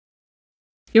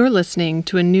You're listening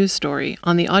to a news story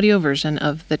on the audio version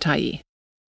of The Tyee.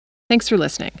 Thanks for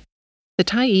listening. The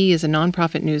Tyee is a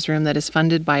nonprofit newsroom that is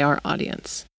funded by our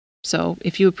audience. So,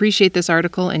 if you appreciate this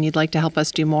article and you'd like to help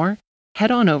us do more,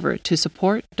 head on over to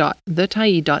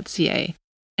support.thetyee.ca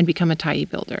and become a Tyee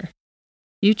builder.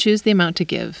 You choose the amount to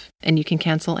give, and you can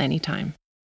cancel anytime.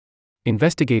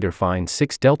 Investigator finds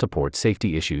 6 Deltaport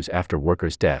safety issues after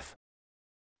worker's death.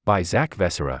 By Zach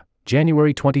Vessera,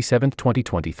 January 27,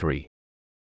 2023.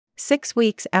 6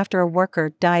 weeks after a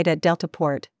worker died at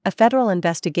Deltaport, a federal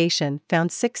investigation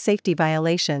found 6 safety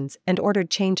violations and ordered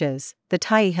changes, the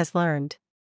Tyee has learned.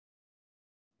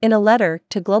 In a letter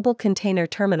to Global Container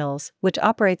Terminals, which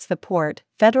operates the port,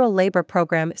 Federal Labor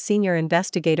Program Senior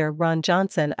Investigator Ron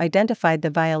Johnson identified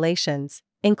the violations,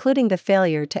 including the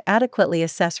failure to adequately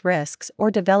assess risks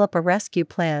or develop a rescue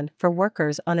plan for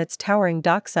workers on its towering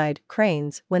dockside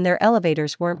cranes when their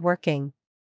elevators weren't working.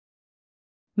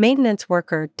 Maintenance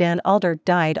worker Dan Alder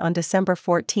died on December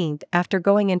 14 after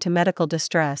going into medical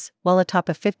distress while atop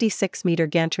a 56-meter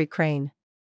gantry crane.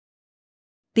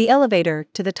 The elevator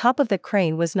to the top of the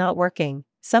crane was not working,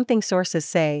 something sources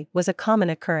say was a common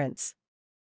occurrence.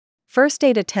 First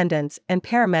aid attendants and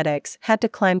paramedics had to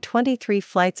climb 23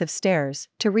 flights of stairs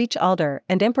to reach Alder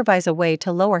and improvise a way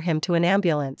to lower him to an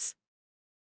ambulance.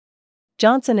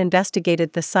 Johnson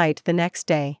investigated the site the next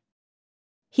day.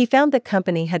 He found the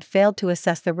company had failed to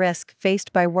assess the risk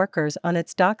faced by workers on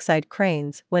its dockside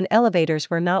cranes when elevators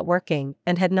were not working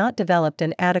and had not developed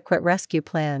an adequate rescue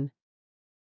plan.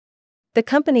 The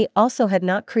company also had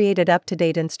not created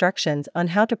up-to-date instructions on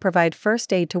how to provide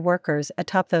first aid to workers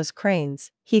atop those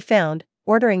cranes, he found,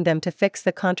 ordering them to fix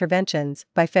the contraventions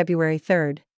by February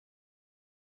 3.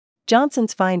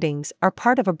 Johnson's findings are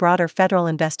part of a broader federal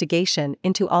investigation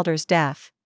into Alder's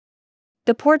death.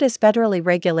 The port is federally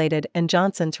regulated, and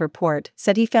Johnson's report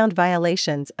said he found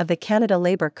violations of the Canada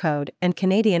Labour Code and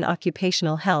Canadian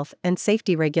occupational health and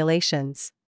safety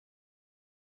regulations.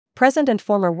 Present and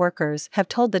former workers have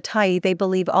told the Tyee they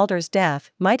believe Alder's death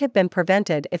might have been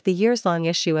prevented if the years-long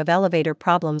issue of elevator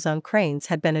problems on cranes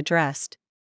had been addressed.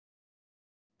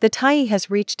 The Tyee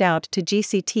has reached out to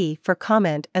GCT for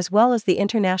comment as well as the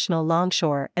International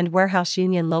Longshore and Warehouse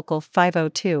Union Local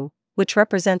 502, which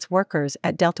represents workers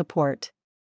at Deltaport.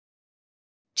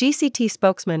 GCT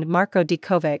spokesman Marko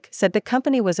Dikovic said the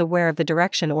company was aware of the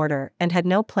direction order and had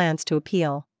no plans to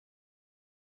appeal.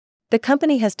 The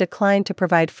company has declined to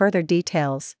provide further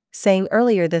details, saying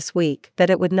earlier this week that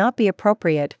it would not be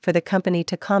appropriate for the company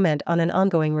to comment on an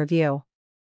ongoing review.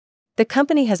 The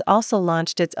company has also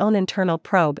launched its own internal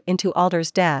probe into Alder's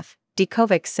death,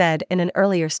 Dikovic said in an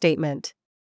earlier statement.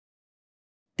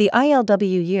 The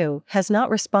ILWU has not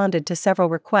responded to several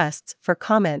requests for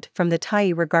comment from the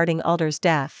Tyee regarding Alder's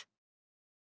death.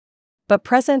 But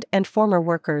present and former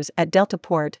workers at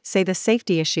Deltaport say the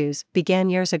safety issues began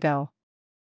years ago.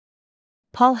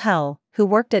 Paul Hell, who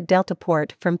worked at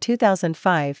Deltaport from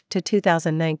 2005 to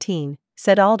 2019,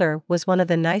 said Alder was one of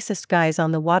the nicest guys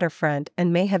on the waterfront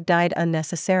and may have died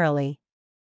unnecessarily.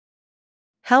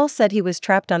 Hell said he was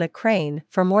trapped on a crane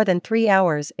for more than 3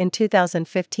 hours in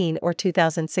 2015 or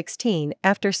 2016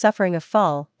 after suffering a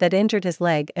fall that injured his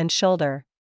leg and shoulder.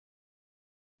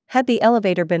 Had the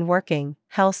elevator been working,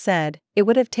 Hell said, it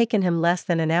would have taken him less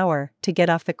than an hour to get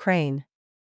off the crane.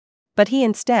 But he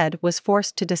instead was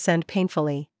forced to descend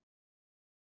painfully.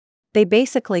 They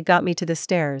basically got me to the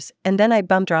stairs, and then I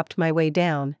bum-dropped my way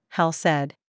down, Hell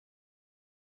said.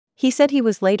 He said he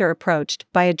was later approached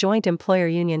by a joint employer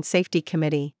union safety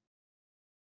committee.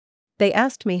 They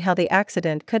asked me how the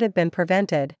accident could have been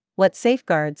prevented, what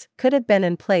safeguards could have been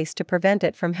in place to prevent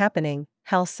it from happening,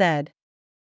 Hell said.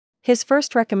 His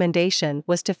first recommendation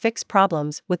was to fix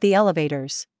problems with the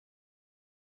elevators.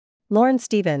 Lauren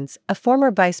Stevens, a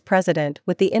former vice president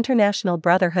with the International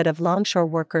Brotherhood of Longshore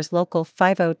Workers Local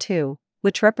 502,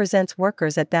 which represents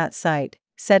workers at that site,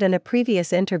 said in a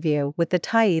previous interview with the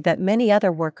Tyee that many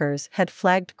other workers had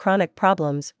flagged chronic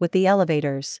problems with the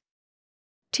elevators.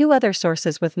 2 other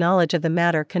sources with knowledge of the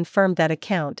matter confirmed that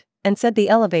account, and said the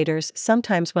elevators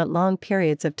sometimes went long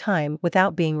periods of time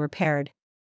without being repaired.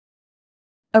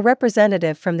 A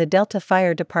representative from the Delta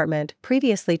Fire Department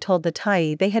previously told the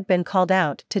Tyee they had been called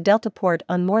out to Deltaport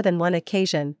on more than one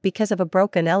occasion because of a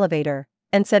broken elevator,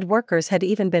 and said workers had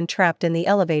even been trapped in the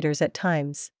elevators at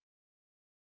times.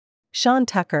 Sean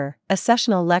Tucker, a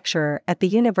sessional lecturer at the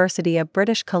University of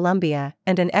British Columbia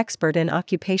and an expert in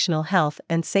occupational health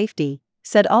and safety,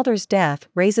 said Alder's death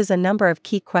raises a number of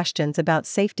key questions about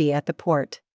safety at the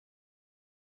port.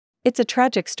 It's a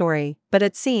tragic story, but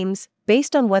it seems,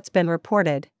 based on what's been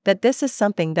reported, that this is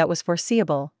something that was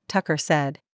foreseeable, Tucker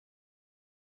said.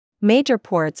 Major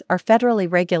ports are federally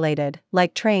regulated,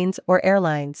 like trains or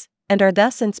airlines, and are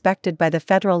thus inspected by the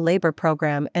Federal Labor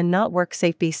Program and not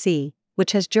WorkSafe BC,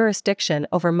 which has jurisdiction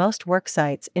over most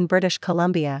worksites in British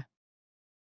Columbia.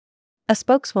 A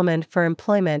spokeswoman for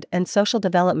Employment and Social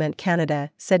Development Canada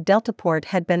said Deltaport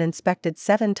had been inspected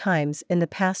 7 times in the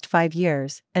past 5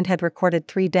 years and had recorded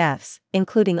 3 deaths,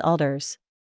 including alders.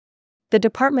 The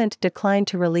department declined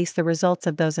to release the results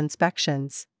of those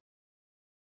inspections.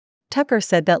 Tucker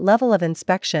said that level of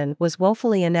inspection was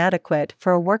woefully inadequate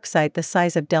for a worksite the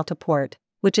size of Deltaport,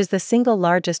 which is the single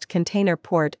largest container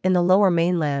port in the Lower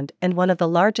Mainland and one of the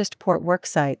largest port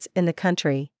worksites in the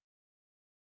country.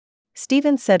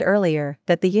 Stevens said earlier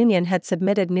that the union had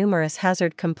submitted numerous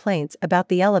hazard complaints about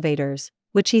the elevators,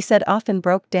 which he said often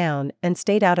broke down and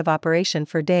stayed out of operation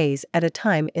for days at a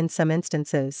time in some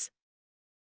instances.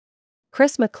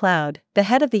 Chris McLeod, the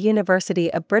head of the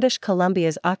University of British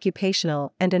Columbia's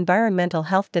Occupational and Environmental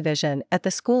Health Division at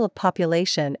the School of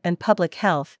Population and Public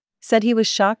Health, said he was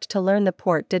shocked to learn the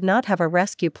port did not have a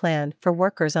rescue plan for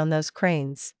workers on those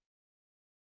cranes.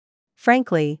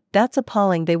 Frankly, that's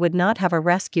appalling they would not have a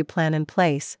rescue plan in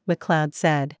place, McLeod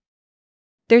said.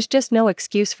 There's just no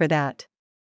excuse for that.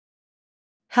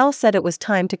 Howell said it was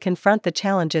time to confront the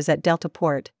challenges at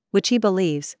Deltaport, which he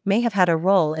believes may have had a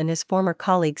role in his former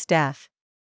colleague's death.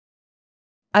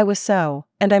 I was so,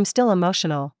 and I'm still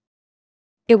emotional.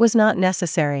 It was not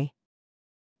necessary.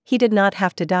 He did not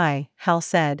have to die, Howell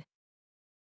said.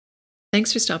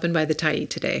 Thanks for stopping by the Tyee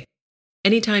today.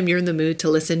 Anytime you're in the mood to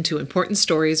listen to important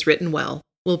stories written well,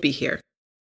 we'll be here.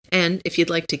 And if you'd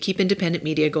like to keep independent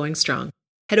media going strong,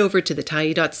 head over to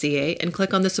thetyee.ca and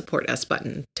click on the Support Us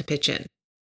button to pitch in.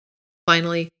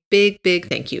 Finally, big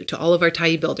thank you to all of our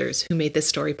Tyee builders who made this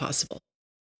story possible.